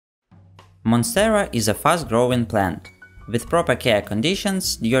Monstera is a fast-growing plant. With proper care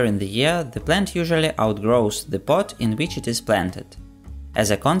conditions, during the year the plant usually outgrows the pot in which it is planted.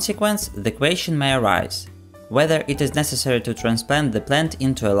 As a consequence, the question may arise whether it is necessary to transplant the plant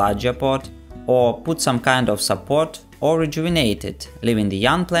into a larger pot, or put some kind of support, or rejuvenate it, leaving the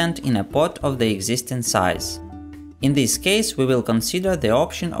young plant in a pot of the existing size. In this case, we will consider the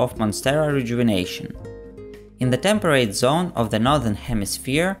option of Monstera rejuvenation. In the temperate zone of the Northern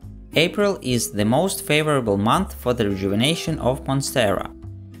Hemisphere, April is the most favorable month for the rejuvenation of Monstera.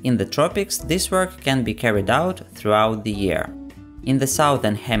 In the tropics, this work can be carried out throughout the year. In the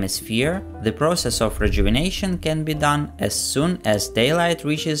Southern Hemisphere, the process of rejuvenation can be done as soon as daylight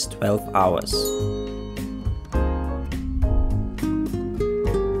reaches 12 hours.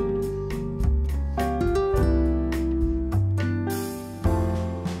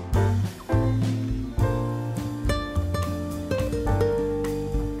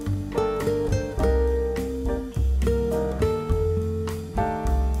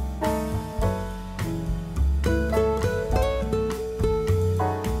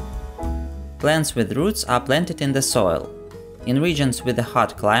 Plants with roots are planted in the soil. In regions with a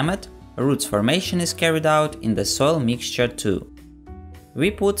hot climate, roots formation is carried out in the soil mixture too.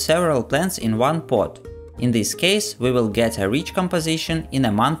 We put several plants in one pot. In this case, we will get a rich composition in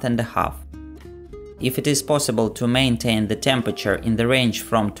a month and a half. If it is possible to maintain the temperature in the range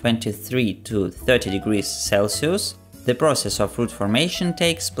from 23 to 30 degrees Celsius, the process of root formation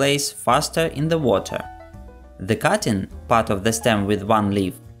takes place faster in the water. The cutting, part of the stem with one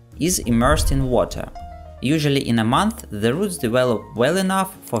leaf, is immersed in water. Usually in a month, the roots develop well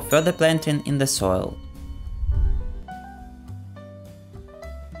enough for further planting in the soil.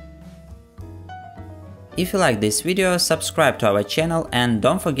 If you like this video, subscribe to our channel and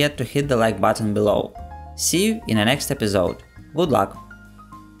don't forget to hit the like button below. See you in the next episode. Good luck!